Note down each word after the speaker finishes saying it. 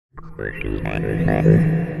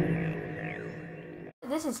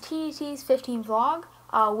This is TDT's 15 vlog.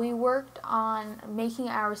 We worked on making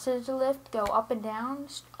our scissor lift go up and down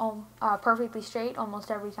perfectly straight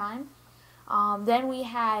almost every time. Then we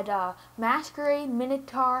had Masquerade,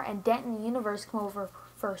 Minotaur, and Denton the Universe come over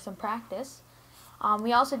for some practice.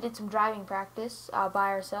 We also did some driving practice by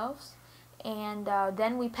ourselves. And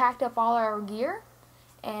then we packed up all our gear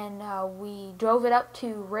and we drove it up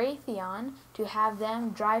to Raytheon to have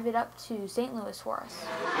them drive it up to St. Louis for us.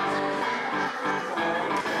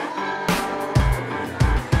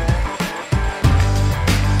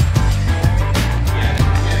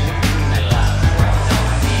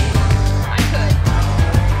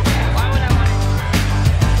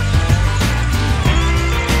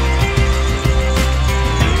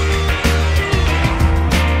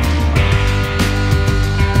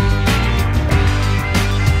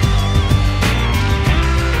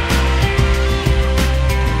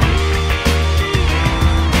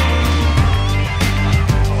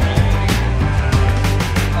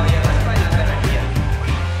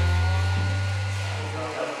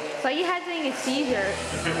 So you had something a seizure.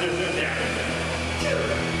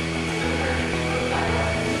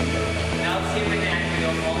 Now let's see if we can actually go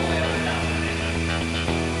all the way up and down.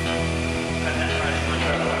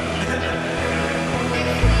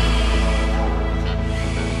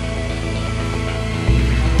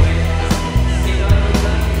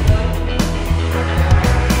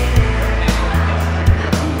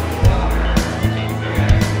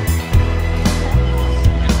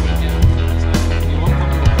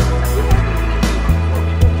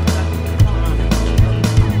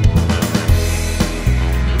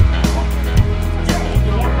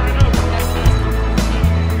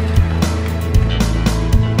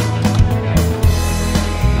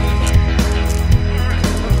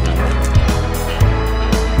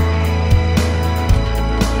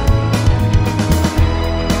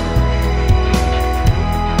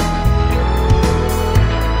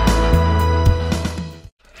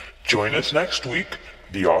 Join us next week.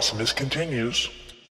 The awesomeness continues.